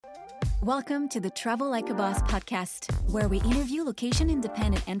Welcome to the Travel Like a Boss podcast, where we interview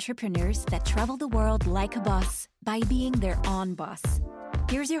location-independent entrepreneurs that travel the world like a boss by being their own boss.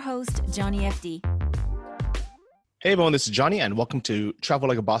 Here's your host, Johnny FD. Hey everyone, this is Johnny and welcome to Travel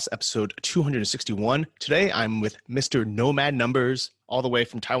Like a Boss episode 261. Today I'm with Mr. Nomad Numbers, all the way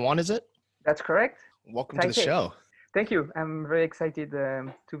from Taiwan, is it? That's correct. Welcome to the show. Thank you. I'm very excited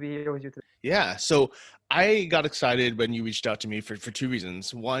to be here with you today. Yeah, so I got excited when you reached out to me for two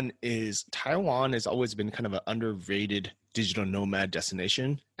reasons. One is Taiwan has always been kind of an underrated digital nomad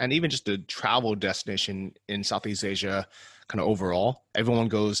destination and even just a travel destination in Southeast Asia kind of overall. Everyone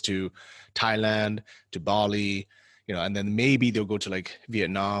goes to Thailand, to Bali, and then maybe they'll go to like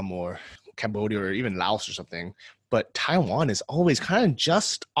Vietnam or Cambodia or even Laos or something. But Taiwan is always kind of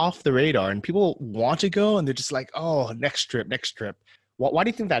just off the radar and people want to go and they're just like, oh, next trip. Why do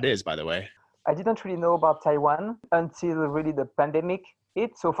you think that is, by the way? I didn't really know about Taiwan until really the pandemic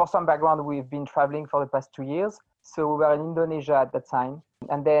hit. So for some background, we've been traveling for the past 2 years. So we were in Indonesia at that time.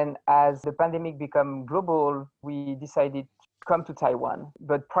 And then as the pandemic became global, we decided to come to Taiwan.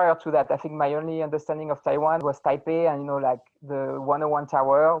 But prior to that, I think my only understanding of Taiwan was Taipei and, like the 101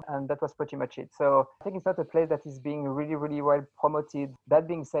 Tower. And that was pretty much it. So I think it's not a place that is being really, really well promoted. That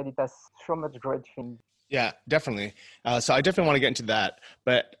being said, it has so much great things. Yeah, definitely. So I definitely want to get into that.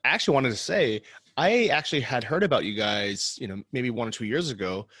 But I actually wanted to say, I actually had heard about you guys, maybe 1 or 2 years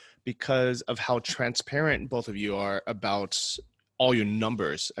ago because of how transparent both of you are about all your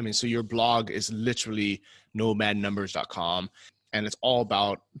numbers. I mean, so your blog is literally nomadnumbers.com and it's all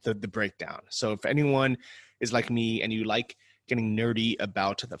about the breakdown. So if anyone is like me and you like getting nerdy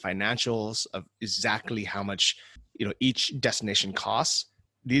about the financials of exactly how much, each destination costs,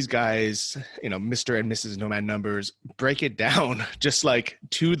 these guys, Mr. and Mrs. Nomad Numbers break it down just like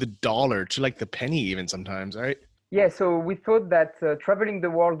to the dollar, to like the penny even sometimes, right? Yeah, so we thought that traveling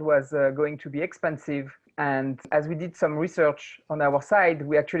the world was going to be expensive. And as we did some research on our side,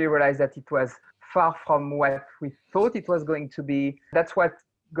 we actually realized that it was far from what we thought it was going to be. That's what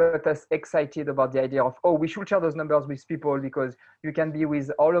got us excited about the idea of, we should share those numbers with people because you can be with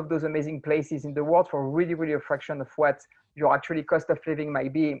all of those amazing places in the world for really, really a fraction of what your actually cost of living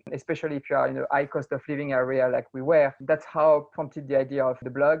might be, especially if you are in a high cost of living area like we were. That's how prompted the idea of the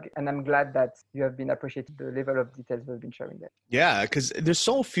blog. And I'm glad that you have been appreciating the level of details we've been sharing there. Yeah, because there's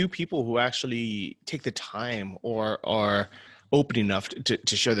so few people who actually take the time or are open enough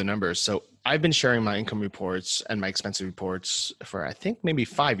to share the numbers. So I've been sharing my income reports and my expense reports for, I think, maybe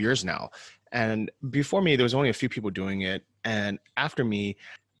 5 years now. And before me, there was only a few people doing it. And after me,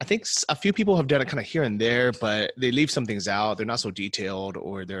 I think a few people have done it kind of here and there, but they leave some things out. They're not so detailed,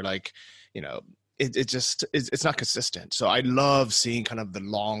 or they're like, it's not consistent. So I love seeing kind of the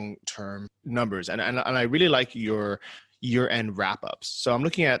long-term numbers. And I really like your year-end wrap-ups. So I'm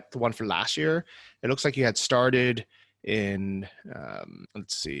looking at the one for last year. It looks like you had started in,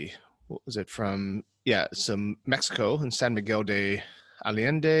 let's see, what was it from? Yeah, some Mexico in San Miguel de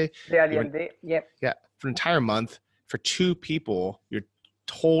Allende. Yep. Yeah, for an entire month for 2 people, your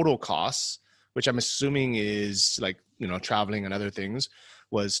total costs, which I'm assuming is like, traveling and other things,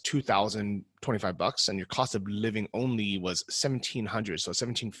 was $2,025, and your cost of living only was $1,700, so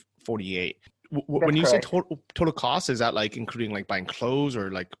 $1,748. When you say total cost, is that like including like buying clothes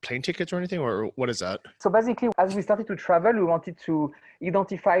or like plane tickets or anything, or what is that? So basically, as we started to travel, we wanted to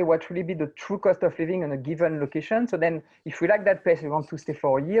identify what really be the true cost of living on a given location. So then if we like that place, we want to stay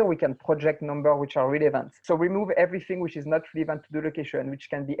for a year, we can project numbers which are relevant. So remove everything which is not relevant to the location, which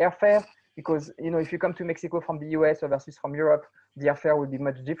can be airfare, because, if you come to Mexico from the US versus from Europe, the airfare will be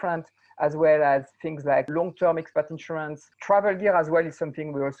much different, as well as things like long-term expat insurance. Travel gear as well is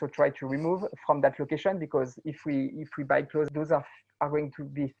something we also try to remove from that location, because if we buy clothes, those are going to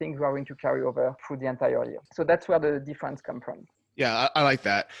be things we are going to carry over through the entire year. So that's where the difference comes from. Yeah, I like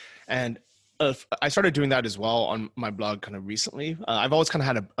that. And I started doing that as well on my blog kind of recently. I've always kind of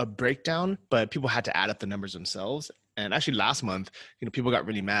had a breakdown, but people had to add up the numbers themselves. And actually last month, people got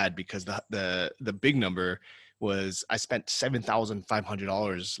really mad because the big number was I spent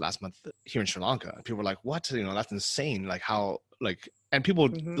 $7,500 last month here in Sri Lanka. People were like, what? That's insane. Like how, and people,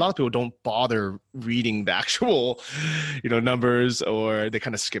 a lot of people don't bother reading the actual, numbers, or they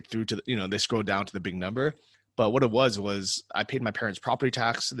kind of skip through to, they scroll down to the big number. But what it was I paid my parents' property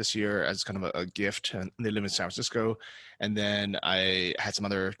tax this year as kind of a gift, and they live in San Francisco. And then I had some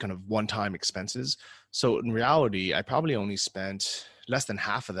other kind of one-time expenses. So in reality, I probably only spent less than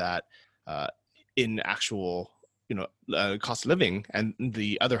half of that in actual, cost of living. And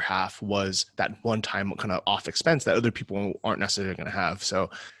the other half was that one-time kind of off expense that other people aren't necessarily going to have. So,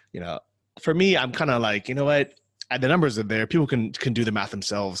 for me, I'm kind of like, you know what? The numbers are there. People can do the math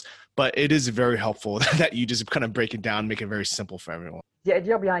themselves. but it is very helpful that you just kind of break it down, make it very simple for everyone. The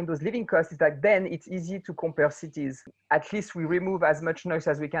idea behind those living costs is that then it's easy to compare cities. At least we remove as much noise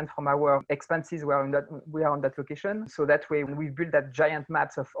as we can from our expenses we are on that location. So that way we build that giant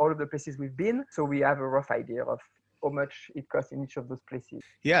maps of all of the places we've been. So we have a rough idea of how much it costs in each of those places.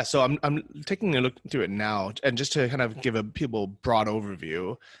 Yeah, so I'm taking a look through it now, and just to kind of give a people broad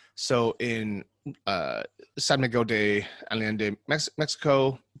overview. So in San Miguel de Allende,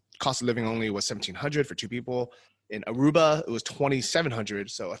 Mexico, cost of living only was $1,700 for two people. In Aruba, it was $2,700,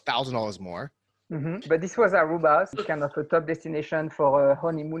 so $1,000 more. Mm-hmm. But this was Aruba, so kind of a top destination for a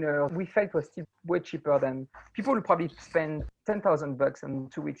honeymooner. We felt it was still way cheaper than people would probably spend $10,000 in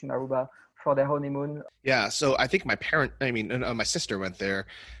 2 weeks in Aruba for their honeymoon. Yeah, so I think my sister went there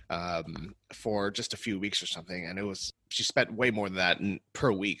for just a few weeks or something, and she spent way more than that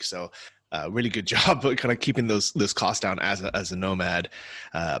per week. So really good job kind of keeping those costs down as a nomad.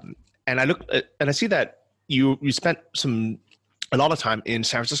 And I look and I see that you spent a lot of time in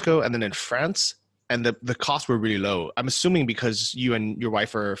San Francisco and then in France, and the costs were really low. I'm assuming because you and your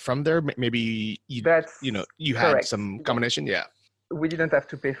wife are from there, maybe you had correct. some combination. Yeah. We didn't have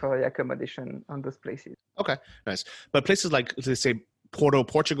to pay for the accommodation on those places. Okay, nice. But places like, let's say, Porto,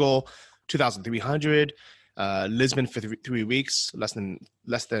 Portugal, 2,300. Lisbon for 3 weeks, less than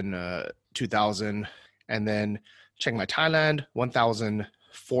 2,000. And then Chiang Mai, Thailand,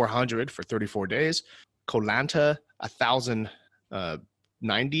 1,400 for 34 days. Koh Lanta,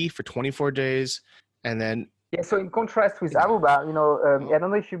 1,090 for 24 days. And then so in contrast with Aruba, I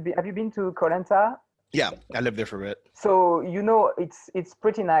don't know if have you been to Koh Lanta? Yeah, I lived there for a bit. So it's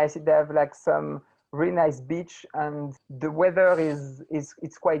pretty nice. They have like some really nice beach, and the weather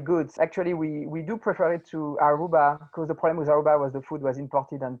it's quite good. Actually, we do prefer it to Aruba, because the problem with Aruba was the food was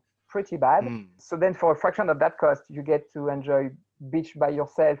imported and pretty bad. So then for a fraction of that cost, you get to enjoy beach by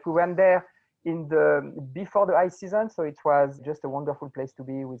yourself. We went there before the high season, so it was just a wonderful place to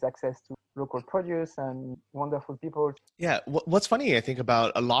be, with access to local produce and wonderful people. Yeah, what's funny, I think,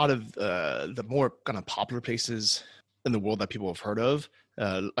 about a lot of the more kind of popular places in the world that people have heard of,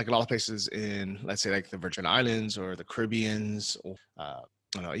 like a lot of places in, let's say, like the Virgin Islands or the Caribbeans, or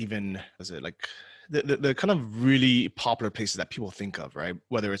even the kind of really popular places that people think of, right?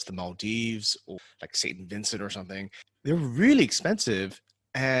 Whether it's the Maldives or like St. Vincent or something, they're really expensive,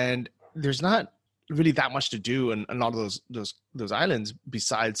 and there's not really that much to do in a lot of those islands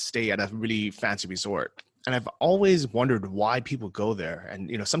besides stay at a really fancy resort. And I've always wondered why people go there.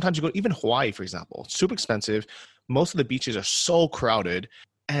 And sometimes you go, even Hawaii, for example, super expensive. Most of the beaches are so crowded,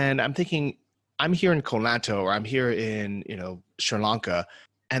 and I'm thinking, I'm here in Koh Lanta, or I'm here in Sri Lanka,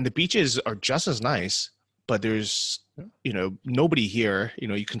 and the beaches are just as nice, but there's nobody here.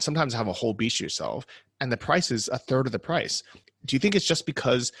 You can sometimes have a whole beach to yourself, and the price is a third of the price. Do you think it's just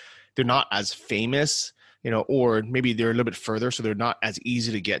because they're not as famous, or maybe they're a little bit further, so they're not as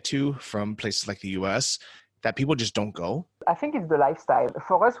easy to get to from places like the US, that people just don't go? I think it's the lifestyle.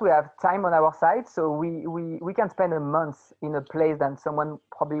 For us, we have time on our side, so we can spend a month in a place that someone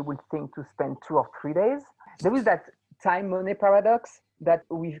probably would think to spend 2 or 3 days. There is that time-money paradox that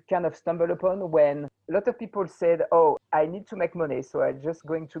we've kind of stumbled upon, when a lot of people said, oh, I need to make money, so I'm just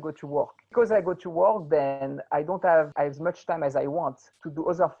going to go to work. Because I go to work, then I don't have as much time as I want to do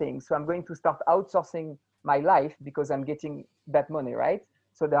other things. So I'm going to start outsourcing my life because I'm getting that money, right?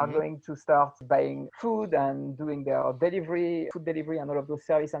 So they are going to start buying food and doing their food delivery and all of those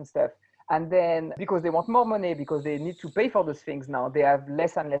services and stuff. And then because they want more money, because they need to pay for those things now, they have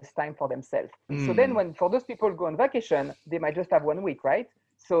less and less time for themselves. So then for those people go on vacation, they might just have 1 week, right?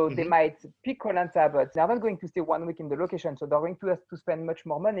 So they might pick Koh Lanta, but they're not going to stay 1 week in the location. So they're going to have to spend much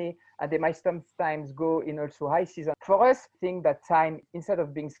more money, and they might sometimes go in also high season. For us, I think that time, instead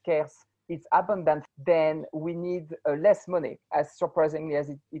of being scarce, it's abundant, then we need less money, as surprisingly as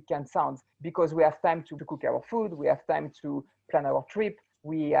it can sound, because we have time to cook our food, we have time to plan our trip,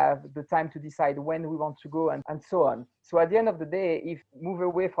 we have the time to decide when we want to go, and so on. So at the end of the day, if move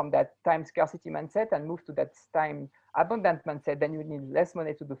away from that time scarcity mindset and move to that time abundant mindset, then you need less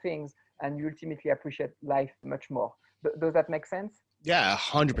money to do things, and you ultimately appreciate life much more. Does that make sense? Yeah,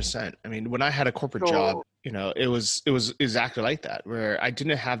 100%. I mean, when I had a corporate job, it was exactly like that, where I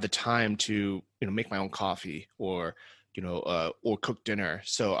didn't have the time to, make my own coffee or cook dinner.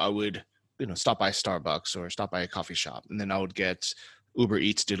 So I would, stop by Starbucks or stop by a coffee shop, and then I would get Uber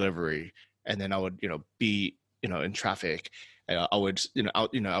Eats delivery, and then I would, be, in traffic. I would,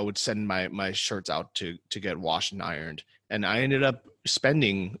 I would send my shirts out to get washed and ironed, and I ended up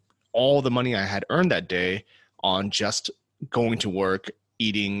spending all the money I had earned that day on just going to work,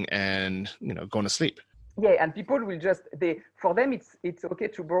 eating, and going to sleep. Yeah, and people will just for them it's okay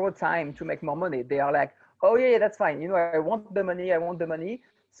to borrow time to make more money. They are like, oh yeah, that's fine. I want the money.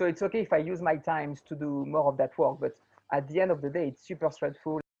 So it's okay if I use my times to do more of that work. But at the end of the day, it's super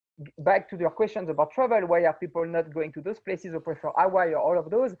stressful. Back to your questions about travel, why are people not going to those places or prefer Hawaii or all of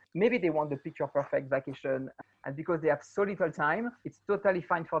those? Maybe they want the picture perfect vacation, and because they have so little time, it's totally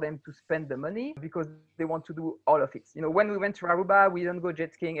fine for them to spend the money because they want to do all of it. When we went to Aruba, we don't go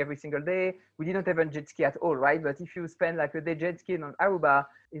jet skiing every single day. We didn't even jet ski at all, right? But if you spend like a day jet skiing on Aruba,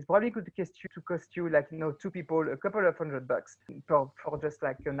 it's probably going to cost you like, two people a couple of $100 for just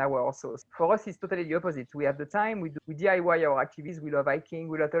like an hour or so. For us, it's totally the opposite. We have the time, we DIY our activities, we love hiking,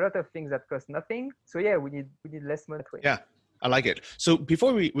 we love a lot of things that cost nothing. So yeah, we need less money that way. Yeah, I like it. So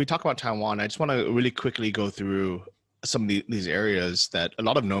before we talk about Taiwan, I just want to really quickly go through some of these areas that a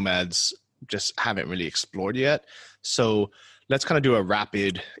lot of nomads just haven't really explored yet. So let's kind of do a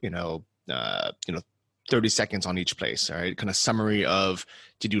rapid, 30 seconds on each place. All right. Kind of summary of,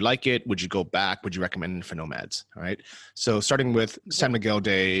 did you like it? Would you go back? Would you recommend it for nomads? All right. So starting with San Miguel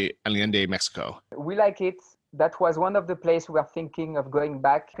de Allende, Mexico. We like it. That was one of the places we are thinking of going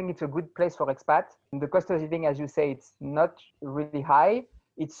back. I think it's a good place for expat. And the cost of living, as you say, it's not really high.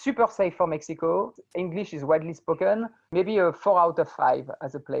 It's super safe for Mexico. English is widely spoken. Maybe a 4 out of 5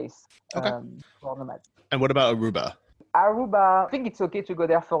 as a place for nomads. And what about Aruba? Aruba, I think it's okay to go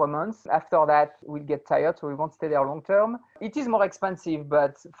there for a month. After that, we'll get tired, so we won't stay there long term. It is more expensive,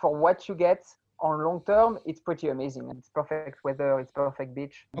 but for what you get on long term, it's pretty amazing. It's perfect weather, it's perfect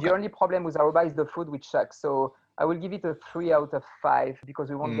beach. Okay. The only problem with Aruba is the food, which sucks. So I will give it a 3 out of 5 because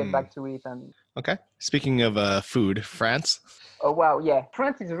we won't get back to it. Okay. Speaking of food, France? Oh, wow. Yeah.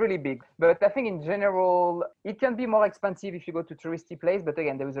 France is really big. But I think in general, it can be more expensive if you go to touristy place. But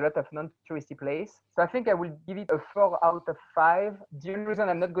again, there is a lot of non-touristy place. So I think I will give it a 4 out of 5. The only reason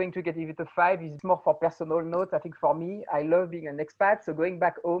I'm not going to give it a 5 is more for personal notes. I think for me, I love being an expat. So going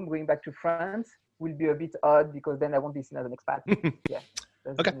back home, going back to France will be a bit odd because then I won't be seen as an expat. Yeah.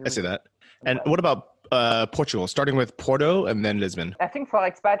 Okay, I see that. And what about Portugal, starting with Porto and then Lisbon? I think for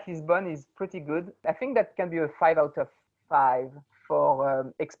expat, Lisbon is pretty good. I think that can be a 5 out of 5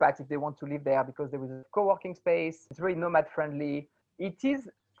 for expats if they want to live there because there is a co-working space. It's very nomad friendly. It is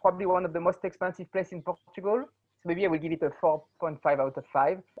probably one of the most expensive places in Portugal. So maybe I will give it a 4.5 out of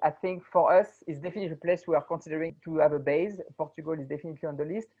 5. I think for us, it's definitely a place we are considering to have a base. Portugal is definitely on the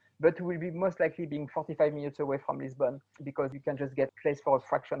list, but we will be most likely being 45 minutes away from Lisbon because you can just get a place for a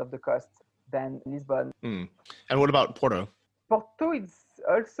fraction of the cost than Lisbon. And what about Porto? Porto is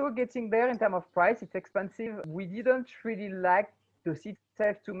also getting there in terms of price. It's expensive. We didn't really like the city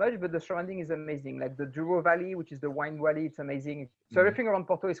itself too much, but the surrounding is amazing. Like the Douro Valley, which is the wine valley, it's amazing. So everything around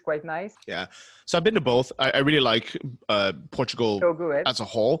Porto is quite nice. Yeah. So I've been to both. I really like Portugal as a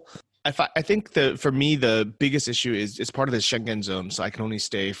whole. I think for me, the biggest issue is it's part of the Schengen zone. So I can only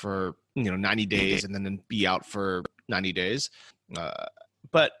stay for 90 days and then be out for 90 days.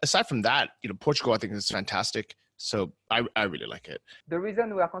 But aside from that, Portugal, I think is fantastic. So I really like it. The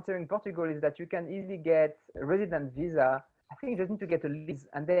reason we are considering Portugal is that you can easily get a resident visa. I think you just need to get a lease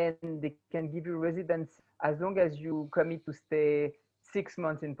and then they can give you residence as long as you commit to stay 6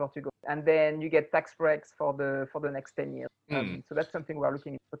 months in Portugal. And then you get tax breaks for the next 10 years. So that's something we're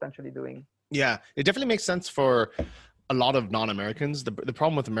looking at potentially doing. Yeah, it definitely makes sense for a lot of non-Americans. The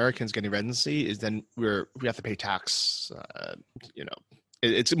problem with Americans getting residency is then we have to pay tax.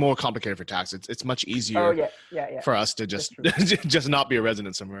 It's more complicated for tax. It's much easier for us to just just not be a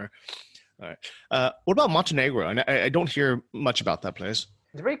resident somewhere. All right. What about Montenegro? And I don't hear much about that place.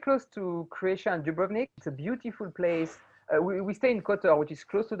 It's very close to Croatia and Dubrovnik. It's a beautiful place. We stay in Kotor, which is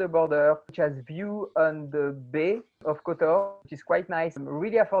close to the border, which has view on the bay of Kotor, which is quite nice,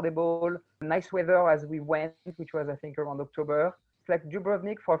 really affordable, nice weather as we went, which was, I think, around October. It's like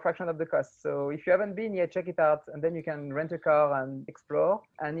Dubrovnik for a fraction of the cost. So if you haven't been yet, check it out. And then you can rent a car and explore.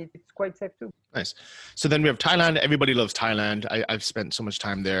 And it's quite safe too. Nice. So then we have Thailand. Everybody loves Thailand. I've spent so much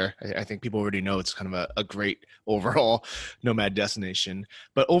time there. I think people already know it's kind of a great overall nomad destination.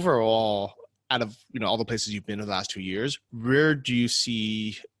 But overall, out of all the places you've been in the last 2 years, where do you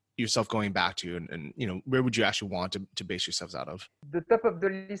see yourself going back to, and where would you actually want to base yourselves out of? The top of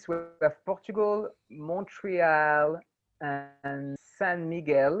the list, we have Portugal, Montreal, and San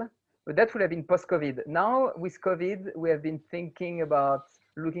Miguel, but that would have been post-COVID. Now with COVID, we have been thinking about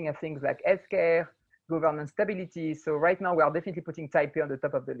looking at things like healthcare, governance stability. So right now we are definitely putting Taipei on the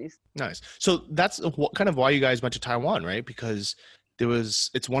top of the list. Nice. So that's kind of why you guys went to Taiwan, right? Because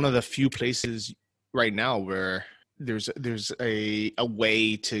it's one of the few places right now where there's a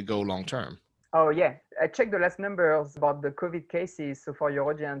way to go long term. Oh yeah, I checked the last numbers about the COVID cases. So for your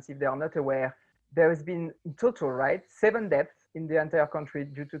audience, if they are not aware, there has been in total, right, 7 deaths in the entire country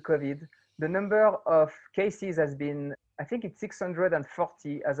due to COVID. The number of cases has been, I think it's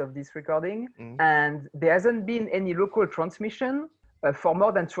 640 as of this recording. And there hasn't been any local transmission for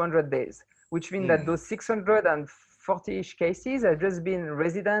more than 200 days, which means that those 640-ish cases have just been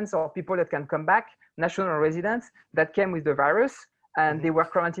residents or people that can come back, national residents that came with the virus, and they were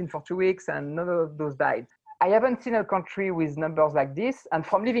quarantined for 2 weeks and none of those died. I haven't seen a country with numbers like this. And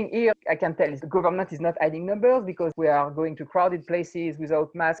from living here, I can tell the government is not hiding numbers because we are going to crowded places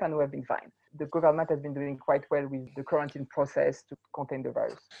without masks and we have been fine. The government has been doing quite well with the quarantine process to contain the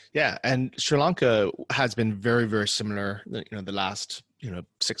virus. Yeah, and Sri Lanka has been very, very similar, the last,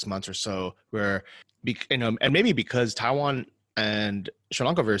 6 months or so, where, and maybe because Taiwan and Sri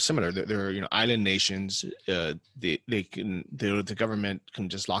Lanka are very similar. They're island nations. The government can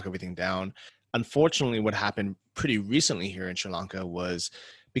just lock everything down. Unfortunately, what happened pretty recently here in Sri Lanka was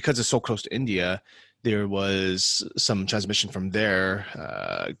because it's so close to India, there was some transmission from there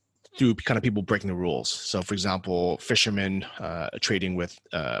through kind of people breaking the rules. So, for example, fishermen trading with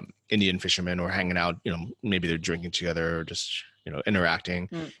Indian fishermen or hanging out, maybe they're drinking together or just, interacting.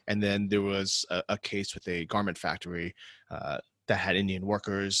 And then there was a case with a garment factory that had Indian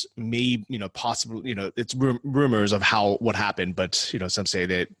workers, possibly, it's rumors of what happened, but, some say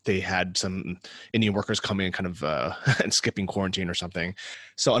that they had some Indian workers coming and kind of and skipping quarantine or something.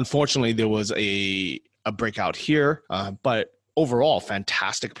 So unfortunately there was a breakout here, but overall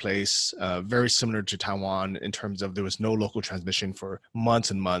fantastic place, very similar to Taiwan in terms of there was no local transmission for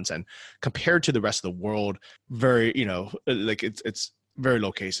months and months. And compared to the rest of the world, very, it's very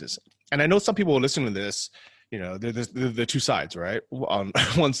low cases. And I know some people listening to this, there's the two sides, right? On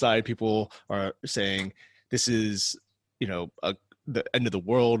one side, people are saying this is, the end of the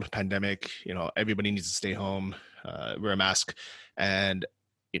world pandemic. Everybody needs to stay home, wear a mask, and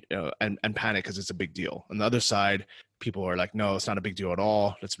panic because it's a big deal. On the other side, people are like, no, it's not a big deal at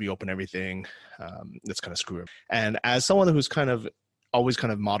all. Let's reopen everything. Let's kind of screw it. And as someone who's kind of always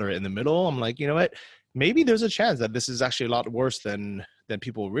kind of moderate in the middle, I'm like, you know what? Maybe there's a chance that this is actually a lot worse than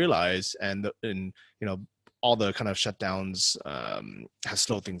people realize, and all the kind of shutdowns has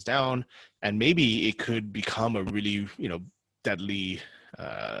slowed things down, and maybe it could become a really, deadly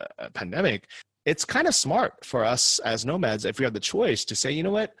pandemic. It's kind of smart for us as nomads, if we have the choice, to say, you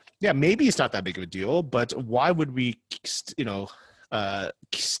know what, yeah, maybe it's not that big of a deal, but why would we,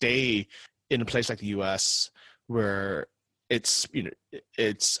 stay in a place like the US where it's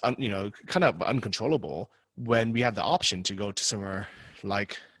kind of uncontrollable when we have the option to go to somewhere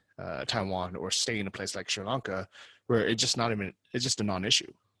like Taiwan or stay in a place like Sri Lanka where it's just a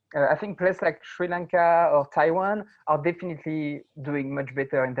non-issue. I think places like Sri Lanka or Taiwan are definitely doing much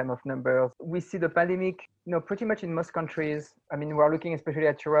better in terms of numbers. We see the pandemic, pretty much in most countries. I mean, we're looking especially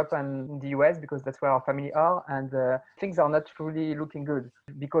at Europe and the US because that's where our family are, and things are not really looking good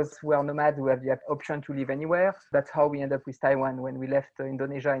because we are nomads. We have the option to live anywhere. That's how we end up with Taiwan. When we left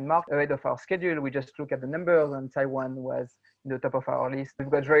Indonesia in March ahead of our schedule, we just look at the numbers and Taiwan was the top of our list. We've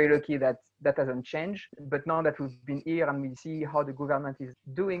got very lucky that hasn't changed. But now that we've been here and we see how the government is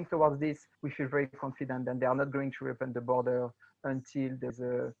doing towards this, we feel very confident that they are not going to reopen the border until there's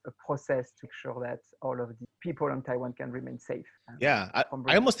a process to make sure that all of the people in Taiwan can remain safe. Yeah,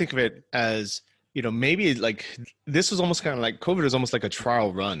 I almost think of it as, maybe like this was almost kind of like COVID is almost like a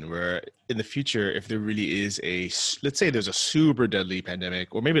trial run where in the future, if there really is let's say there's a super deadly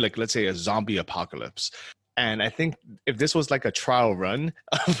pandemic, or maybe like, let's say a zombie apocalypse. And I think if this was like a trial run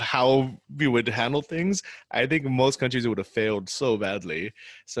of how we would handle things, I think most countries would have failed so badly.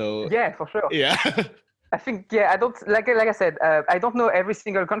 So yeah, for sure. Yeah. I think, I don't, like I said, I don't know every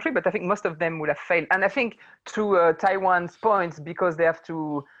single country, but I think most of them would have failed. And I think to Taiwan's point, because they have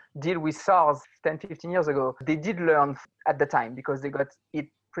to deal with SARS 10, 15 years ago, they did learn at the time because they got hit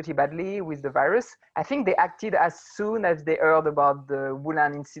pretty badly with the virus. I think they acted as soon as they heard about the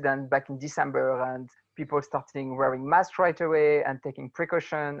Wuhan incident back in December, and people starting wearing masks right away and taking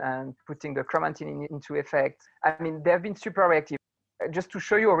precaution and putting the quarantine into effect. I mean, they have been super reactive. Just to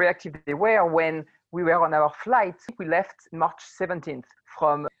show you how reactive they were, when we were on our flight, we left March 17th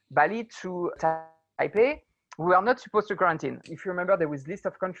from Bali to Taipei. We were not supposed to quarantine. If you remember, there was a list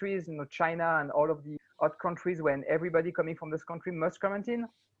of countries, China and all of the odd countries when everybody coming from this country must quarantine.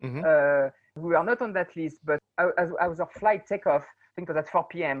 Mm-hmm. We were not on that list, but as our flight takeoff, I think it was at 4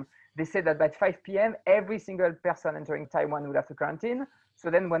 p.m., they said that by 5 p.m., every single person entering Taiwan would have to quarantine. So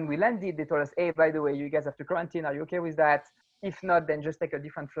then when we landed, they told us, hey, by the way, you guys have to quarantine. Are you okay with that? If not, then just take a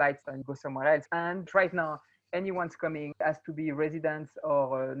different flight and go somewhere else. And right now, anyone's coming has to be residents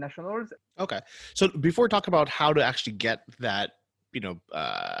or nationals. Okay. So before we talk about how to actually get that,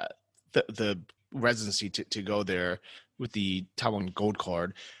 the residency to go there with the Taiwan Gold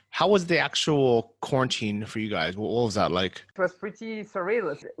Card. How was the actual quarantine for you guys? What was that like? It was pretty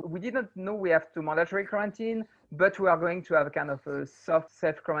surreal. We didn't know we have to mandatory quarantine, but we are going to have a kind of a soft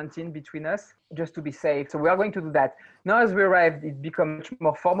self-quarantine between us just to be safe. So we are going to do that. Now as we arrived, it became much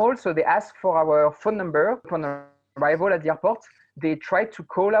more formal. So they asked for our phone number upon arrival at the airport. They tried to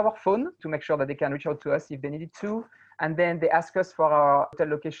call our phone to make sure that they can reach out to us if they needed to. And then they asked us for our hotel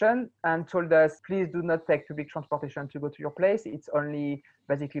location and told us, please do not take public transportation to go to your place. It's only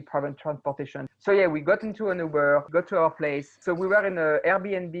basically private transportation. So yeah, we got into an Uber, got to our place. So we were in an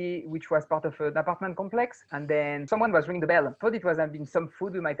Airbnb, which was part of an apartment complex. And then someone was ringing the bell. I thought it was been some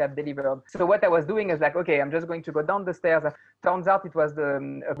food we might have delivered. So what I was doing is like, okay, I'm just going to go down the stairs. Turns out it was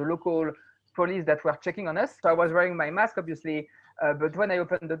the local police that were checking on us. So I was wearing my mask, obviously. But when I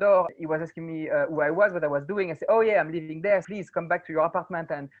opened the door, he was asking me who I was, what I was doing. I said, oh yeah, I'm living there. Please come back to your apartment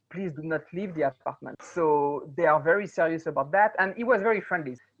and please do not leave the apartment. So they are very serious about that. And he was very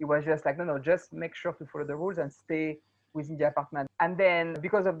friendly. He was just like, no, just make sure to follow the rules and stay within the apartment. And then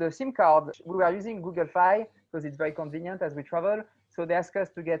because of the SIM card, we were using Google Fi because it's very convenient as we travel. So they asked us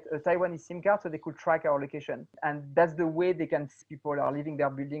to get a Taiwanese SIM card so they could track our location. And that's the way they can see people are leaving their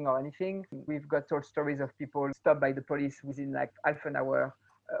building or anything. We've got told stories of people stopped by the police within like half an hour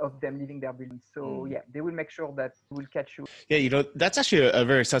of them leaving their building. So yeah, they will make sure that we'll catch you. Yeah, that's actually a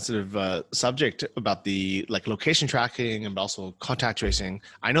very sensitive subject about the like location tracking and also contact tracing.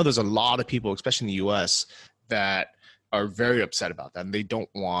 I know there's a lot of people, especially in the US, that are very upset about that. And they don't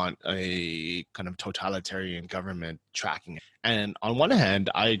want a kind of totalitarian government tracking it. And on one hand,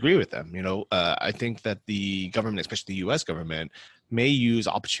 I agree with them. I think that the government, especially the US government, may use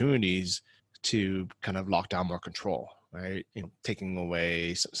opportunities to kind of lock down more control, right? Taking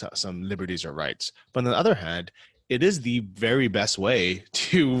away some liberties or rights. But on the other hand, it is the very best way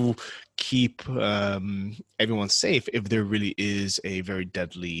to keep everyone safe if there really is a very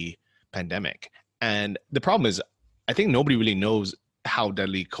deadly pandemic. And the problem is, I think nobody really knows how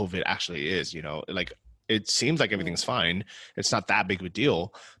deadly COVID actually is. Like it seems like everything's fine. It's not that big of a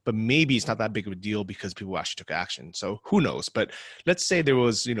deal, but maybe it's not that big of a deal because people actually took action. So who knows? But let's say there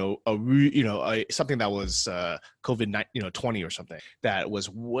was, something that was COVID 20 or something that was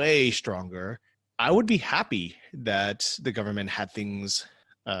way stronger. I would be happy that the government had things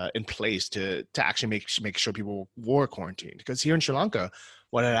in place to actually make sure people were quarantined. Because here in Sri Lanka,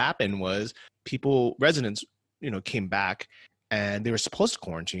 what had happened was residents came back and they were supposed to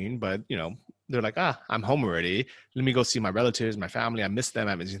quarantine, but, they're like, I'm home already. Let me go see my relatives, my family. I miss them. I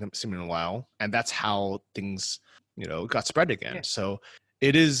haven't seen them in a while. And that's how things, got spread again. Yeah. So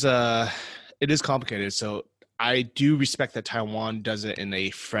it is complicated. So I do respect that Taiwan does it in a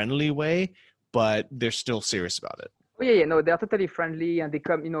friendly way, but they're still serious about it. Oh, yeah, no, they're totally friendly and they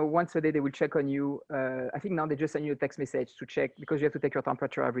come, once a day they will check on you. I think now they just send you a text message to check because you have to take your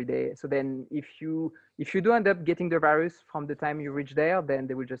temperature every day. So then if you do end up getting the virus from the time you reach there, then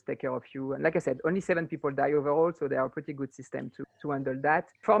they will just take care of you. And like I said, only 7 people die overall. So they are a pretty good system to handle that.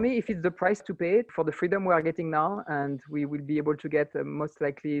 For me, if it's the price to pay for the freedom we are getting now, and we will be able to get most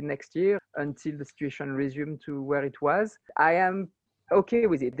likely next year until the situation resumes to where it was, I am okay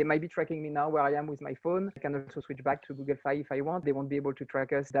with it. They might be tracking me now where I am with my phone. I can also switch back to Google Fi if I want. They won't be able to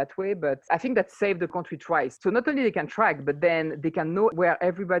track us that way, but I think that saved the country twice. So not only they can track, but then they can know where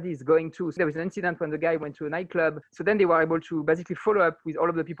everybody is going to. So there was an incident when the guy went to a nightclub. So then they were able to basically follow up with all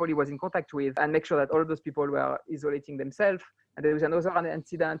of the people he was in contact with and make sure that all of those people were isolating themselves. And there was another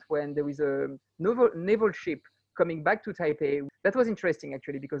incident when there was a naval ship coming back to Taipei. That was interesting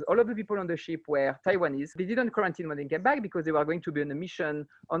actually, because all of the people on the ship were Taiwanese. They didn't quarantine when they came back because they were going to be on a mission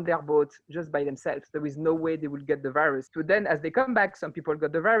on their boat just by themselves. There was no way they would get the virus. So then as they come back, some people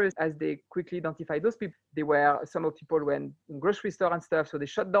got the virus. As they quickly identified those people, some of people went in grocery store and stuff. So they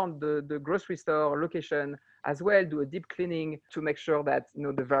shut down the grocery store location as well, do a deep cleaning to make sure that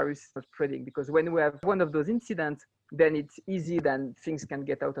the virus is not spreading. Because when we have one of those incidents, then it's easy, then things can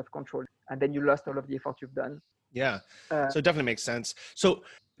get out of control. And then you lost all of the effort you've done. Yeah. So it definitely makes sense. So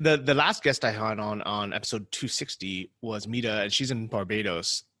the last guest I had on episode 260 was Mita, and she's in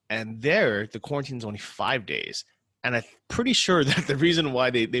Barbados. And there, the quarantine is only 5 days. And I'm pretty sure that the reason why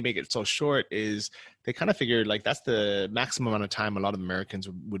they make it so short is they kind of figured like that's the maximum amount of time a lot of Americans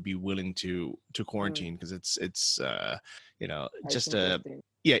would be willing to quarantine because it's just a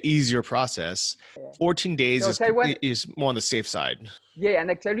easier process. 14 days is more on the safe side. Yeah, and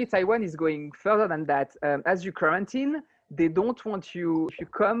actually Taiwan is going further than that. As you quarantine, they don't want you, if you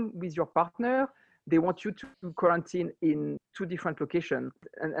come with your partner, they want you to quarantine in 2 different locations.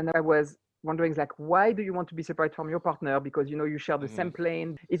 And I was wondering like, why do you want to be separate from your partner? Because, you share the same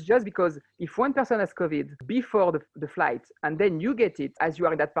plane. It's just because if one person has COVID before the flight and then you get it as you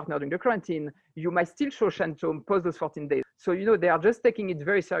are that partner during the quarantine, you might still show symptoms post those 14 days. So, they are just taking it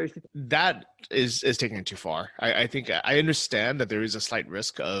very seriously. That is taking it too far. I think I understand that there is a slight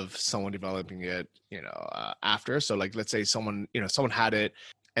risk of someone developing it, after. So like, let's say someone had it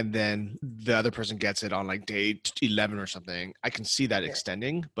and then the other person gets it on like day 11 or something. I can see that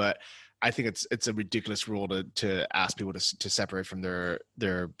extending, but I think it's a ridiculous rule to ask people to separate from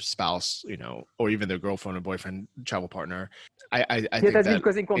their spouse, or even their girlfriend or boyfriend, travel partner. I think that's been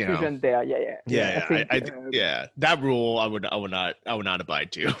causing confusion there. Yeah. That rule I would not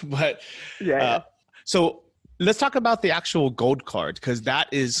abide to. But yeah. So let's talk about the actual gold card, because that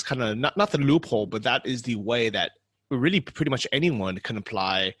is kind of not the loophole, but that is the way that really pretty much anyone can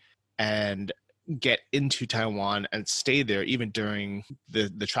apply and get into Taiwan and stay there even during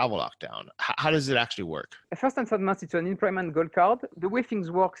the travel lockdown. How does it actually work? First and foremost, it's an employment gold card. The way things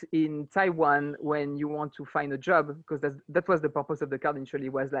work in Taiwan when you want to find a job, because that was the purpose of the card initially,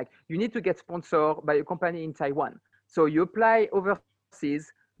 was like you need to get sponsored by a company in Taiwan. So you apply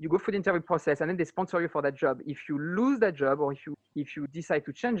overseas, you go through the interview process, and then they sponsor you for that job. If you lose that job, or if you decide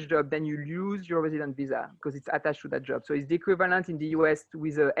to change job, then you lose your resident visa because it's attached to that job. So it's the equivalent in the US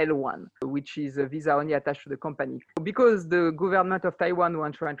with a L1, which is a visa only attached to the company. Because the government of Taiwan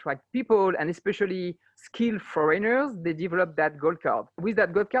wants to attract people, and especially skilled foreigners, they developed that gold card. With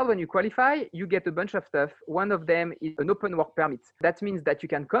that gold card, when you qualify, you get a bunch of stuff. One of them is an open work permit. That means that you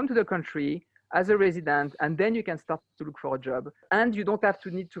can come to the country as a resident, and then you can start to look for a job. And you don't have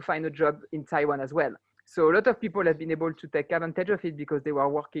to need to find a job in Taiwan as well. So a lot of people have been able to take advantage of it because they were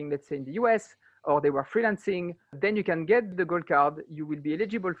working, let's say, in the US, or they were freelancing. Then you can get the gold card. You will be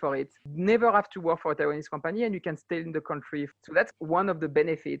eligible for it. Never have to work for a Taiwanese company, and you can stay in the country. So that's one of the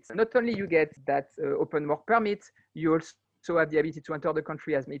benefits. Not only you get that open work permit, you also have the ability to enter the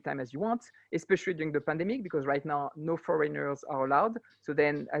country as many times as you want, especially during the pandemic, because right now no foreigners are allowed. So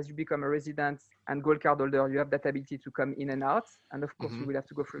then as you become a resident and gold card holder, you have that ability to come in and out. And of course, you will have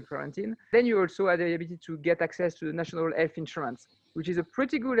to go through quarantine. Then you also have the ability to get access to the national health insurance, which is a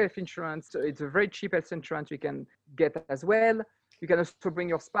pretty good health insurance. So it's a very cheap health insurance you can get as well. You can also bring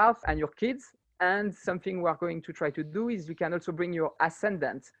your spouse and your kids. And something we're going to try to do is you can also bring your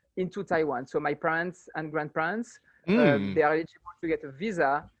ascendant into Taiwan. So my parents and grandparents, they are eligible to get a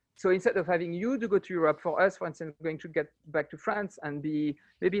visa. So instead of having you to go to Europe, for us, for instance, going to get back to France and be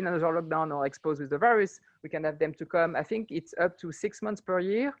maybe in another lockdown or exposed with the virus, we can have them to come. I think it's up to 6 months per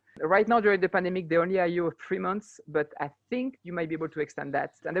year. Right now, during the pandemic, they only allow you 3 months, but I think you might be able to extend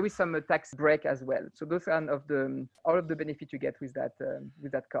that. And there is some tax break as well. So those are all of the benefits you get with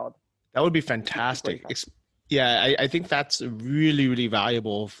that card. That would be fantastic. Yeah, I think that's really, really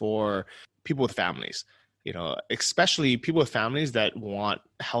valuable for people with families. Especially people with families that want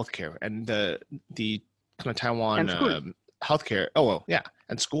healthcare and the kind of Taiwan healthcare. Oh, well, yeah.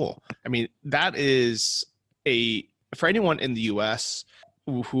 And school. I mean, that is for anyone in the US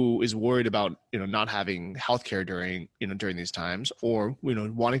who is worried about, not having healthcare during these times, or,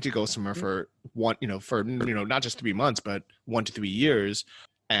 wanting to go somewhere for not just 3 months, but 1 to 3 years,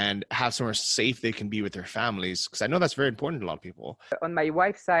 and have somewhere safe they can be with their families. Because I know that's very important to a lot of people. On my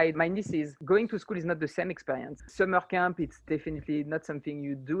wife's side, my nieces, going to school is not the same experience. Summer camp, it's definitely not something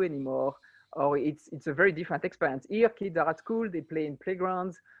you do anymore, or it's a very different experience. Here, kids are at school, they play in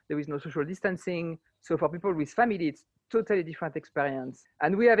playgrounds, there is no social distancing. So for people with family, it's totally different experience.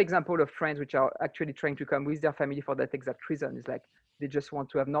 And we have examples of friends which are actually trying to come with their family for that exact reason. It's like they just want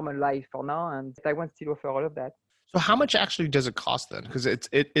to have normal life for now, and Taiwan still offer all of that. So how much actually does it cost then? Because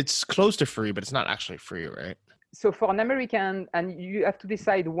it's close to free, but it's not actually free, right? So for an American, and you have to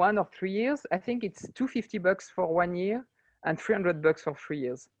decide 1 or 3 years, I think it's $250 for 1 year and $300 for 3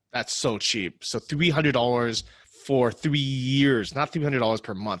 years. That's so cheap. So $300 for 3 years, not $300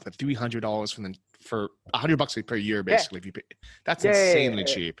 per month, but $300 for $100 per year, basically. If you pay. That's insanely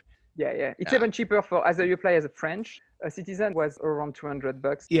cheap. Yeah. It's even cheaper for as you apply as a French citizen, was around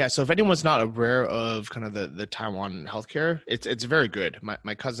 $200. Yeah. So if anyone's not aware of kind of the Taiwan healthcare, it's very good.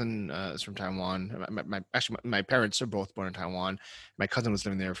 My cousin is from Taiwan. My parents are both born in Taiwan. My cousin was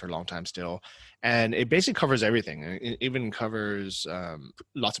living there for a long time still, and it basically covers everything. It even covers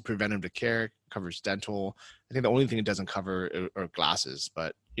lots of preventative care, covers dental. I think the only thing it doesn't cover are glasses,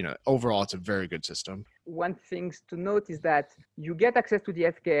 but overall, it's a very good system. One thing to note is that you get access to the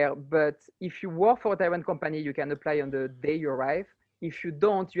healthcare, but if you work for a Taiwan company, you can apply on the day you arrive. If you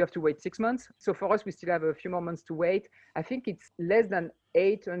don't, you have to wait 6 months. So for us, we still have a few more months to wait. I think it's less than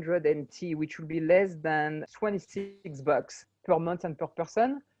 800 NT, which will be less than $26 per month and per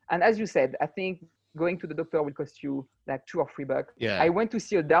person. And as you said, I think going to the doctor will cost you like $2 or $3. Yeah. I went to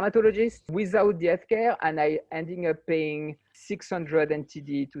see a dermatologist without the healthcare, and I ended up paying 600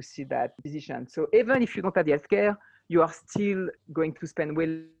 NTD to see that physician. So even if you don't have the healthcare, you are still going to spend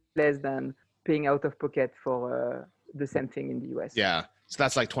way less than paying out of pocket for the same thing in the US. Yeah. So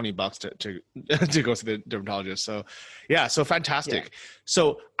that's like $20 to to go to the dermatologist. So yeah, so fantastic. Yeah.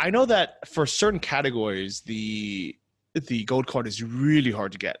 So I know that for certain categories, the gold card is really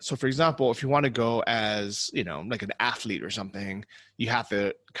hard to get. So for example, if you want to go as, you know, like an athlete or something, you have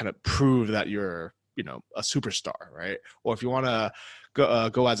to kind of prove that you're, you know, a superstar, right? Or if you want to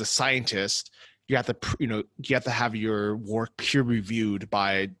go as a scientist, you have to, you know, you have to have your work peer reviewed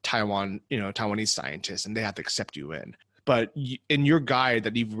by Taiwanese scientists, and they have to accept you in. But in your guide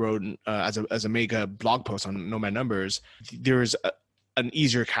that you've written as a mega blog post on Nomad Numbers, there's an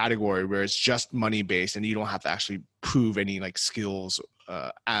easier category where it's just money based, and you don't have to actually prove any like skills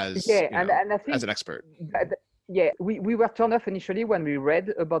as and I think as an expert. We were turned off initially when we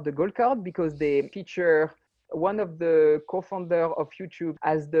read about the gold card, because they feature one of the co-founder of YouTube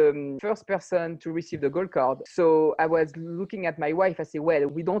as the first person to receive the gold card. So I was looking at my wife. I said, well,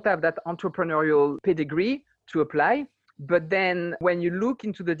 we don't have that entrepreneurial pedigree to apply. But then when you look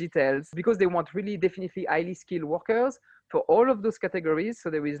into the details, because they want really definitely highly skilled workers for all of those categories. So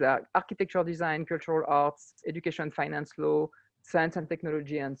there is like architecture, design, cultural arts, education, finance, law, science and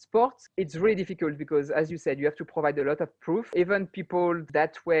technology, and sports. It's really difficult because, as you said, you have to provide a lot of proof. Even people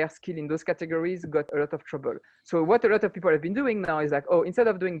that were skilled in those categories got a lot of trouble. So what a lot of people have been doing now is like, oh, instead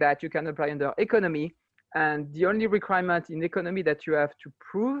of doing that, you can apply under economy. And the only requirement in economy that you have to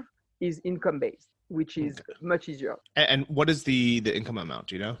prove is income-based, which is much easier. And what is the income amount,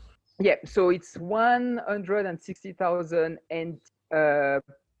 do you know? Yeah, so it's 160,000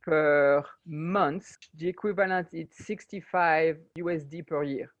 per month. The equivalent is 65 USD per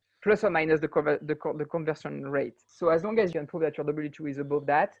year, plus or minus the conversion rate. So as long as you can prove that your W2 is above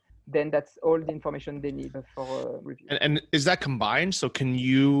that, then that's all the information they need for review. And is that combined? So can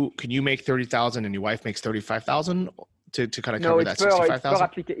you make 30,000 and your wife makes 35,000 to kind of cover that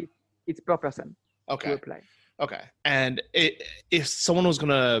 65,000? It's per person. Okay. To apply. Okay. And if someone was going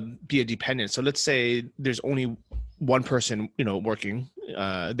to be a dependent, so let's say there's only one person, you know, working,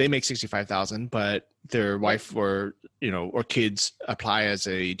 they make 65,000, but their wife or kids apply as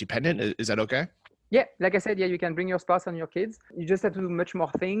a dependent. Is that okay? Yeah, like I said, yeah, you can bring your spouse and your kids. You just have to do much more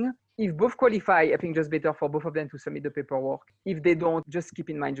thing. If both qualify, I think just better for both of them to submit the paperwork. If they don't, just keep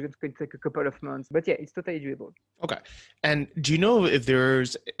in mind it's going to take a couple of months. But yeah, it's totally doable. Okay. And do you know if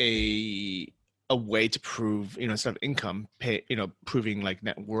there's a way to prove, instead of income, proving like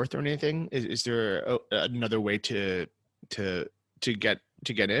net worth or anything? Is there another way to get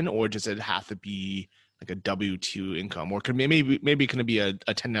in, or does it have to be like a W-2 income, or maybe can it be a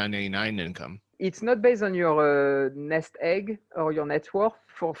 1099 income? It's not based on your nest egg or your net worth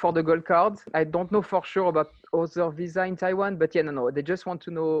for the gold card. I don't know for sure about other visa in Taiwan, but yeah, no. They just want to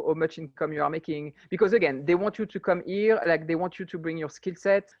know how much income you are making, because again, they want you to come here, like they want you to bring your skill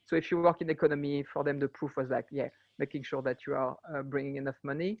set. So if you work in economy, for them, the proof was like, yeah, making sure that you are bringing enough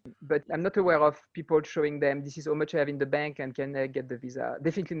money. But I'm not aware of people showing them this is how much I have in the bank and can I get the visa.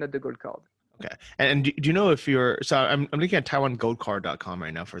 Definitely not the gold card. Okay. And do you know if so I'm looking at TaiwanGoldCard.com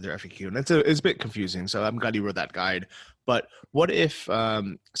right now for their FAQ, and it's a bit confusing. So I'm glad you wrote that guide. But what if,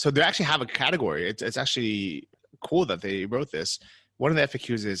 so they actually have a category. It's actually cool that they wrote this. One of the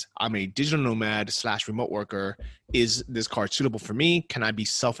FAQs is, I'm a digital nomad / remote worker. Is this card suitable for me? Can I be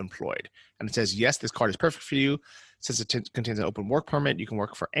self-employed? And it says, yes, this card is perfect for you. It says it contains an open work permit. You can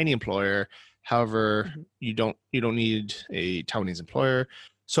work for any employer. However, you don't need a Taiwanese employer.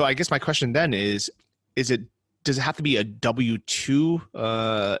 So I guess my question then does it have to be a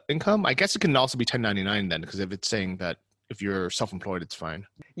W-2 income? I guess it can also be 1099 then, because if it's saying that if you're self-employed, it's fine.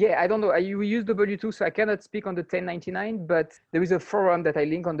 Yeah, I don't know. We use W-2, so I cannot speak on the 1099, but there is a forum that I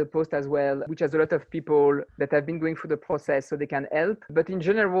link on the post as well, which has a lot of people that have been going through the process so they can help. But in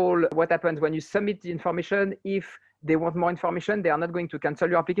general, what happens when you submit the information, if they want more information, they are not going to cancel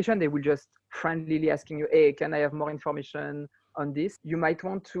your application. They will just friendlily asking you, hey, can I have more information on this? You might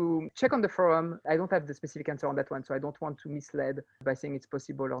want to check on the forum. I don't have the specific answer on that one, so I don't want to mislead by saying it's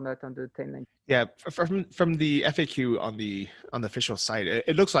possible or not on the 1099. Yeah, from the FAQ on the official site,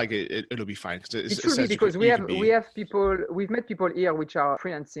 it looks like it'll be fine. It should be, because we've met people here which are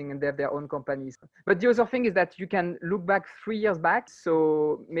freelancing and they have their own companies. But the other thing is that you can look back 3 years back.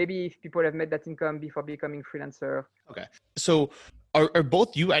 So maybe if people have made that income before becoming freelancer. Okay. So Are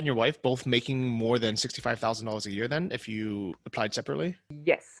both you and your wife both making more than $65,000 a year then, if you applied separately?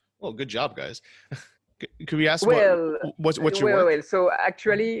 Yes. Well, good job, guys. could we ask Well, what's your work? well. So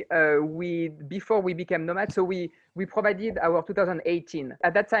actually, before we became nomad, so we provided our 2018.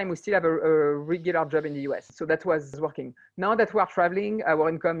 At that time, we still have a regular job in the US, so that was working. Now that we are traveling, our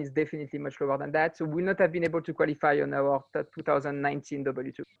income is definitely much lower than that, so we'll not have been able to qualify on our 2019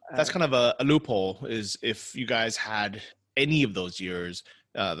 W2. That's kind of a loophole. Is if you guys had any of those years,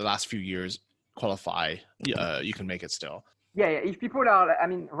 the last few years qualify, you can make it still. Yeah. If people are, I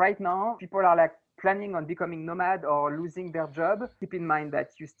mean, right now, people are like planning on becoming nomad or losing their job, keep in mind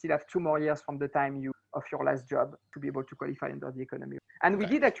that you still have 2 more years from the time of your last job to be able to qualify under the economy. And we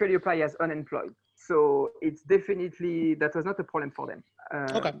did actually apply as unemployed. So it's definitely, that was not a problem for them.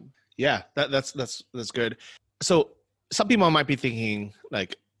 Okay. Yeah, that's good. So some people might be thinking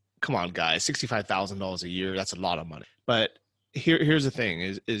like, come on guys, $65,000 a year, that's a lot of money. But here's the thing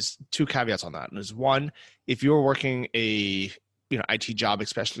is 2 caveats on that. And there's one, if you're working a IT job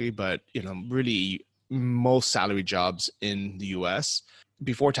especially, but really most salary jobs in the US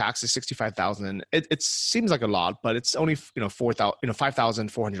before taxes, 65,000. It seems like a lot, but it's only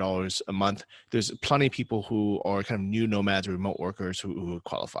 $5,400 a month. There's plenty of people who are kind of new nomads or remote workers who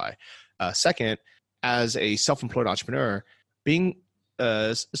qualify. Second, as a self-employed entrepreneur, being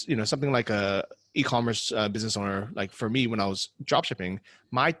something like a e-commerce business owner, like for me when I was drop shipping,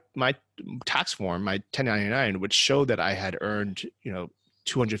 my tax form, my 1099 would show that I had earned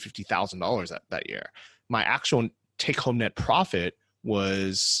 $250,000 that year. My actual take-home net profit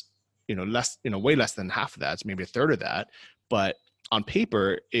was less, way less than half of that, so maybe a third of that. But on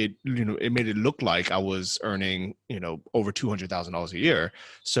paper, it made it look like I was earning over $200,000 a year.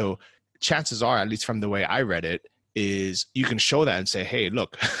 So chances are, at least from the way I read it, is you can show that and say, hey,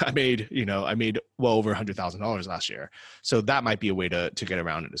 look, I made well over $100,000 last year. So that might be a way to get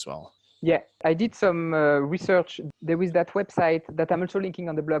around it as well. Yeah, I did some research. There is that website that I'm also linking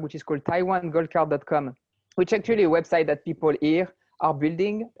on the blog, which is called TaiwanGoldCard.com, which is actually a website that people here are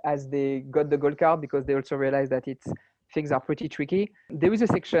building as they got the gold card, because they also realize that things are pretty tricky. There is a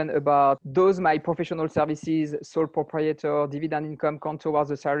section about, does my professional services, sole proprietor, dividend income count towards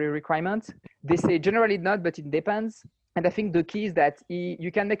the salary requirements? They say generally not, but it depends. And I think the key is that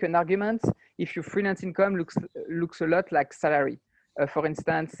you can make an argument if your freelance income looks a lot like salary. For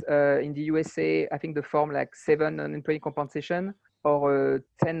instance, in the USA, I think the form like 7 unemployee compensation or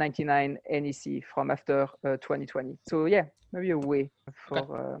 1099 NEC from after 2020. So yeah, maybe a way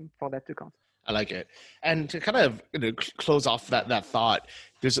for that to count. I like it. And to kind of close off that thought,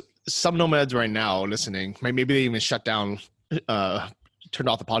 there's some nomads right now listening, maybe they even shut down, turned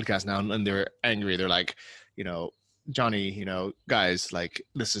off the podcast now, and they're angry. They're like, Johnny, guys, like,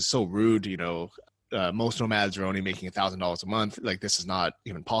 this is so rude. Most nomads are only making $1,000 a month. Like, this is not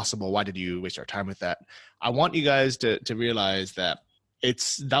even possible. Why did you waste our time with that? I want you guys to realize that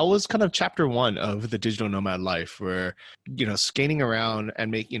that was kind of chapter 1 of the digital nomad life, where, skating around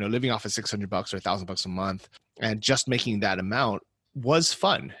and living off of $600 or $1,000 a month and just making that amount was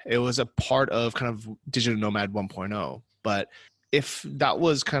fun. It was a part of kind of digital nomad 1.0. But if that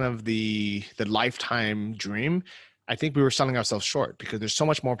was kind of the lifetime dream, I think we were selling ourselves short, because there's so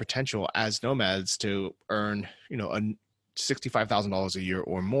much more potential as nomads to earn, $65,000 a year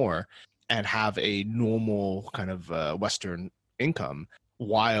or more and have a normal kind of Western income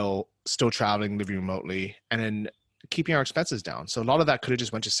while still traveling, living remotely, and then keeping our expenses down. So a lot of that could have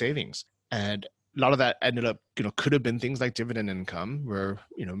just went to savings, and a lot of that ended up, could have been things like dividend income, where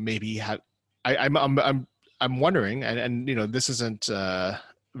maybe I'm wondering, and this isn't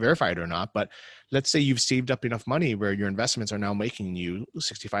verified or not, but let's say you've saved up enough money where your investments are now making you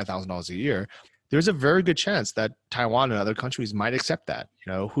 $65,000 a year. There's a very good chance that Taiwan and other countries might accept that.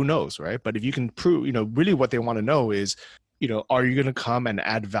 Who knows, right? But if you can prove, really what they want to know is, are you going to come and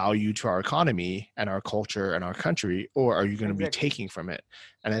add value to our economy and our culture and our country, or are you going to be taking from it?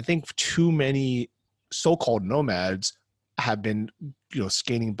 And I think too many so-called nomads have been,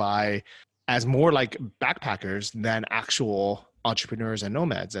 skating by as more like backpackers than actual entrepreneurs and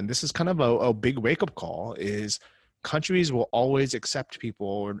nomads. And this is kind of a big wake-up call, is countries will always accept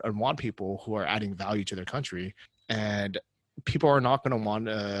people and want people who are adding value to their country. And people are not going to want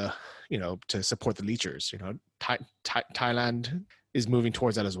to support the leechers. Thailand is moving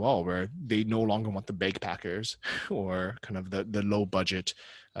towards that as well, where they no longer want the backpackers or kind of the low budget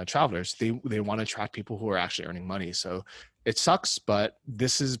travelers. They want to attract people who are actually earning money. So it sucks, but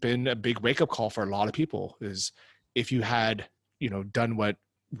this has been a big wake up call for a lot of people, is if you had, done what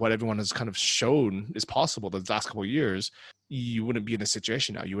everyone has kind of shown is possible the last couple of years, you wouldn't be in this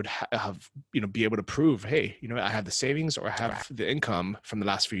situation now. You would have, be able to prove, hey, I have the savings, or I have the income from the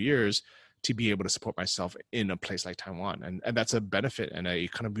last few years to be able to support myself in a place like Taiwan. And that's a benefit and a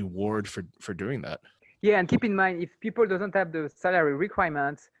kind of reward for doing that. Yeah, and keep in mind, if people doesn't have the salary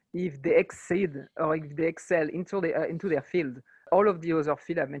requirements, if they exceed or if they excel into their field, all of the other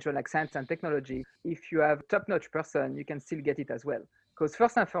field I've mentioned, like science and technology, if you have top-notch person, you can still get it as well. Because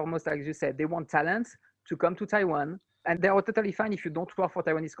first and foremost, like you said, they want talent to come to Taiwan, and they are totally fine if you don't work for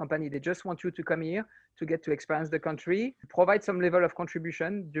Taiwanese company. They just want you to come here to get to experience the country, provide some level of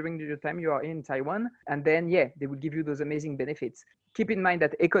contribution during the time you are in Taiwan, and then they will give you those amazing benefits. Keep in mind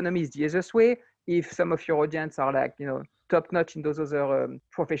that economy is the easiest way. If some of your audience are like, top notch in those other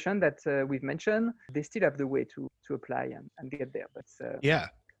professions that we've mentioned, they still have the way to apply and get there. But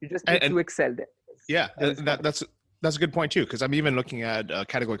you just need to excel there. Yeah, that's a good point too, because I'm even looking at a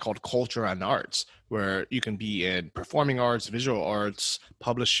category called culture and arts, where you can be in performing arts, visual arts,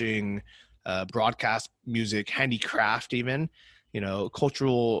 publishing, broadcast, music, handicraft, even,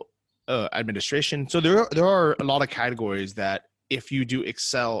 cultural administration. So there are a lot of categories that if you do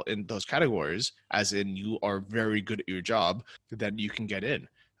excel in those categories, as in you are very good at your job, then you can get in.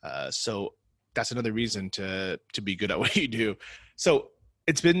 So that's another reason to be good at what you do. So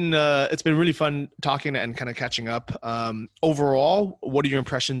it's been really fun talking and kind of catching up. Overall, what are your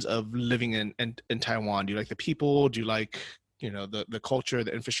impressions of living in Taiwan? Do you like the people? Do you like, the culture,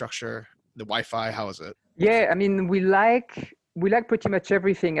 the infrastructure, the Wi-Fi? How is it? Yeah, I mean, we like pretty much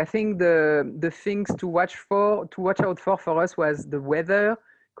everything. I think the things to watch out for us was the weather,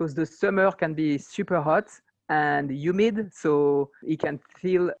 because the summer can be super hot and humid, so it can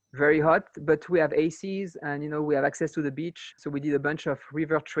feel very hot, but we have ACs and we have access to the beach, so we did a bunch of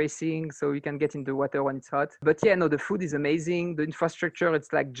river tracing so we can get in the water when it's hot. But the food is amazing. The infrastructure,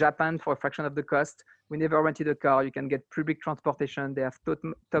 it's like Japan for a fraction of the cost. We never rented a car. You can get public transportation. They have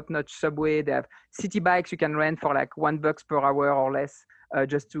top-notch subway. They have city bikes you can rent for like $1 per hour or less,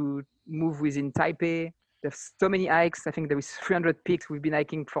 just to move within Taipei. There's so many hikes. I think there is 300 peaks. We've been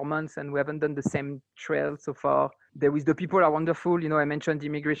hiking for months and we haven't done the same trail so far. The people are wonderful. I mentioned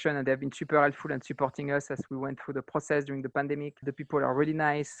immigration and they've been super helpful and supporting us as we went through the process during the pandemic. The people are really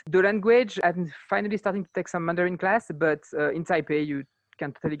nice. The language, I'm finally starting to take some Mandarin class, but in Taipei, you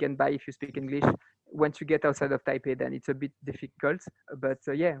can totally get by if you speak English. Once you get outside of Taipei, then it's a bit difficult. But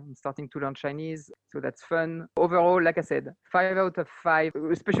I'm starting to learn Chinese, so that's fun. Overall, like I said, 5 out of 5,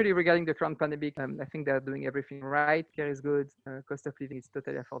 especially regarding the current pandemic. I think they're doing everything right. Care is good. Cost of living is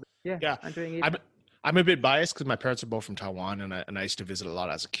totally affordable. Yeah. Enjoying it. I'm a bit biased because my parents are both from Taiwan, and I used to visit a lot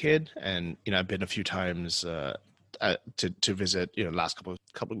as a kid. And I've been a few times to visit. Last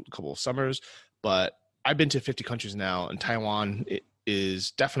couple of summers, but I've been to 50 countries now, and Taiwan is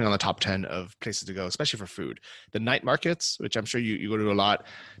definitely on the top 10 of places to go, especially for food. The night markets, which I'm sure you go to a lot,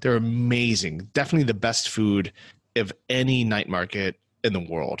 they're amazing. Definitely the best food of any night market in the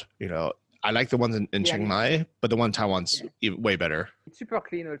world. I like the ones in Chiang Mai, but the one in Taiwan's way better. It's super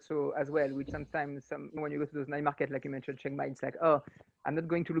clean also as well, which sometimes when you go to those night markets, like you mentioned, Chiang Mai, it's like, oh, I'm not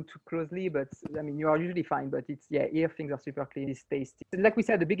going to look too closely, but I mean, you are usually fine, but it's, here things are super clean, it's tasty. Like we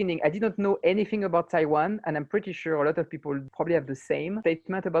said at the beginning, I did not know anything about Taiwan, and I'm pretty sure a lot of people probably have the same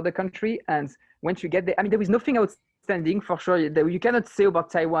statement about the country. And once you get there, I mean, there is nothing outstanding for sure. You cannot say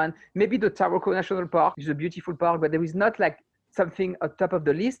about Taiwan. Maybe the Taroko National Park is a beautiful park, but there is not like something at top of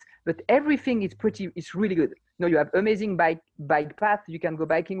the list, but everything is really good. You have amazing bike path you can go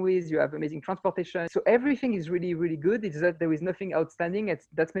biking with, you have amazing transportation. So everything is really, really good. It's that there is nothing outstanding.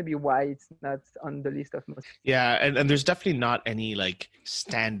 That's maybe why it's not on the list of most. Yeah. And there's definitely not any like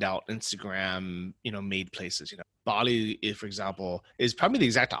standout Instagram, made places, Bali, for example, is probably the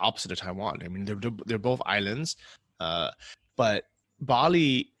exact opposite of Taiwan. I mean, they're both islands, but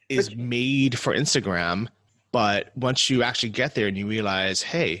Bali is made for Instagram. But once you actually get there and you realize,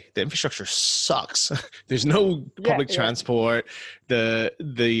 hey, the infrastructure sucks. There's no public transport. The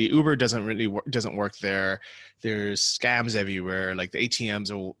Uber doesn't work there. There's scams everywhere. Like the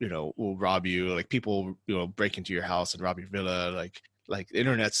ATMs will rob you. Like people break into your house and rob your villa. Like the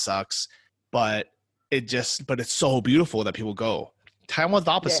internet sucks. But it's so beautiful that people go. Taiwan's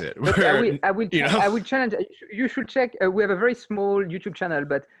the opposite. Yeah, I will challenge. You should check. We have a very small YouTube channel,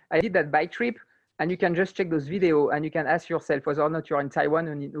 but I did that bike trip. And you can just check those videos and you can ask yourself whether or not you're in Taiwan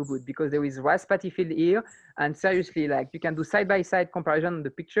or in Ubud, because there is Ras Pati Field here. And seriously, like you can do side-by-side comparison on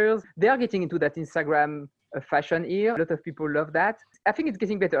the pictures. They are getting into that Instagram fashion here. A lot of people love that. I think it's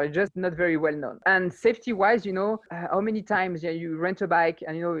getting better. It's just not very well known. And safety-wise, how many times you rent a bike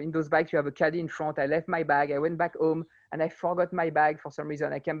and, in those bikes, you have a caddy in front. I left my bag. I went back home and I forgot my bag for some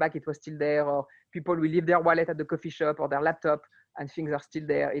reason. I came back, it was still there. Or people will leave their wallet at the coffee shop or their laptop and things are still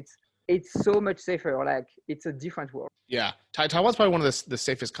there. It's so much safer. Like it's a different world. Yeah. Taiwan's probably one of the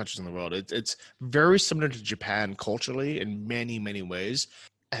safest countries in the world. It's very similar to Japan culturally in many, many ways.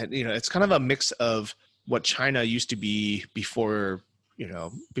 And, it's kind of a mix of what China used to be before,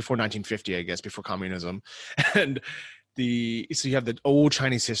 before 1950, I guess, before communism. And so you have the old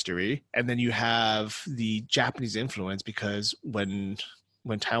Chinese history, and then you have the Japanese influence, because when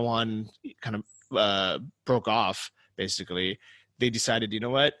Taiwan kind of broke off, basically, they decided, you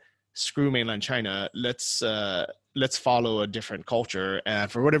know what, screw mainland China, let's follow a different culture.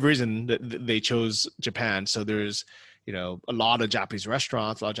 And for whatever reason, they chose Japan. So there's, a lot of Japanese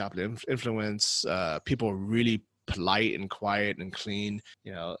restaurants, a lot of Japanese influence. People are really polite and quiet and clean.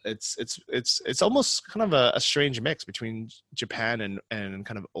 It's almost kind of a strange mix between Japan and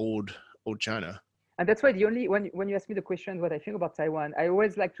kind of old China. And that's why when you ask me the question, what I think about Taiwan, I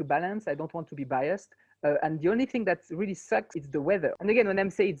always like to balance. I don't want to be biased. And the only thing that really sucks is the weather. And again, when I'm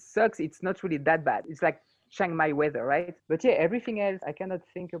saying it sucks, it's not really that bad. It's like Chiang Mai weather, right? But yeah, everything else I cannot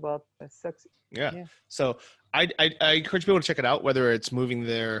think about sucks. Yeah. So I encourage people to check it out, whether it's moving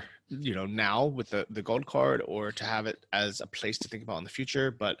there, now with the gold card, or to have it as a place to think about in the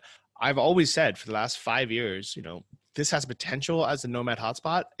future. But I've always said for the last 5 years, this has potential as a nomad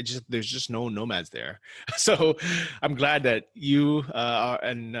hotspot. There's just no nomads there. So I'm glad that you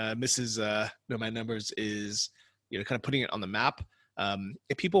and Mrs. Nomad Numbers is, kind of putting it on the map.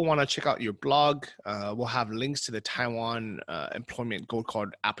 If people want to check out your blog, we'll have links to the Taiwan Employment Gold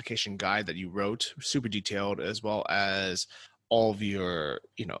Card application guide that you wrote, super detailed, as well as all of your,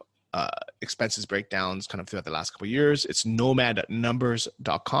 expenses breakdowns kind of throughout the last couple of years. It's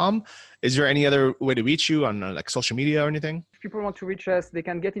nomadnumbers.com. Is there any other way to reach you on like social media or anything? If people want to reach us, they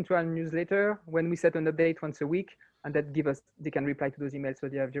can get into our newsletter when we set an update once a week, and that they can reply to those emails so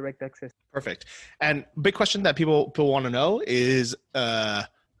they have direct access. Perfect. And big question that people want to know is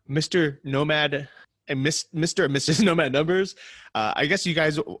Mr. Nomad and Mr. and Mrs. Nomad Numbers. I guess you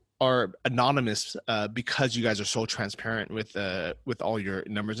guys are anonymous because you guys are so transparent with all your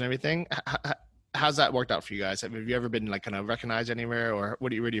numbers and everything. How's that worked out for you guys? Have you ever been like kind of recognized anywhere, or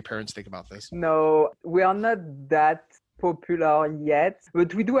what do your parents think about this? No, we are not that popular yet,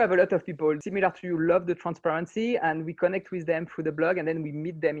 but we do have a lot of people similar to you love the transparency, and we connect with them through the blog, and then we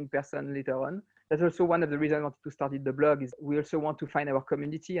meet them in person later on. That's also one of the reasons I wanted to start the blog, is we also want to find our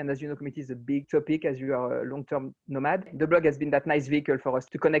community. And as you know, community is a big topic as you are a long-term nomad. The blog has been that nice vehicle for us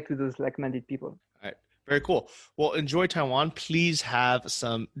to connect with those like-minded people. All right. Very cool. Well, enjoy Taiwan. Please have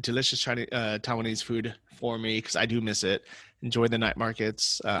some delicious Taiwanese food for me, because I do miss it. Enjoy the night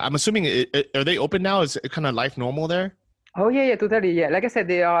markets. I'm assuming, are they open now? Is it kind of life normal there? Oh, yeah, totally. Yeah. Like I said,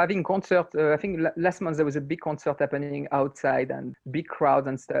 they are having concerts. I think last month there was a big concert happening outside and big crowds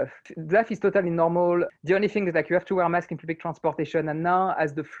and stuff. Life is totally normal. The only thing is like you have to wear a mask in public transportation. And now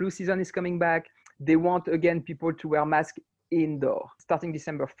as the flu season is coming back, they want again people to wear masks indoor starting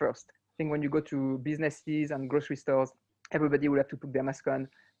December 1st. I think when you go to businesses and grocery stores, everybody will have to put their mask on.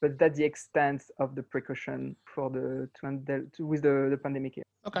 But that's the extent of the precaution for with the pandemic here.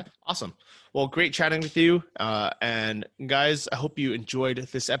 Okay, awesome. Well, great chatting with you. And guys, I hope you enjoyed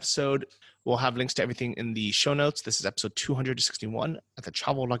this episode. We'll have links to everything in the show notes. This is episode 261 at the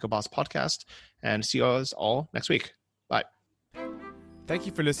Travel Like a Boss podcast. And see you guys all next week. Bye. Thank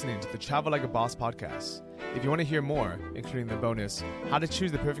you for listening to the Travel Like a Boss podcast. If you want to hear more, including the bonus How to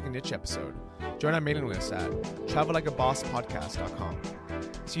Choose the Perfect Niche episode, join our mailing list at travellikeabosspodcast.com.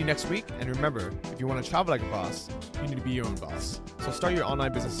 See you next week, and remember, if you want to travel like a boss, you need to be your own boss. So start your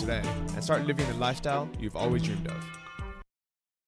online business today and start living the lifestyle you've always dreamed of.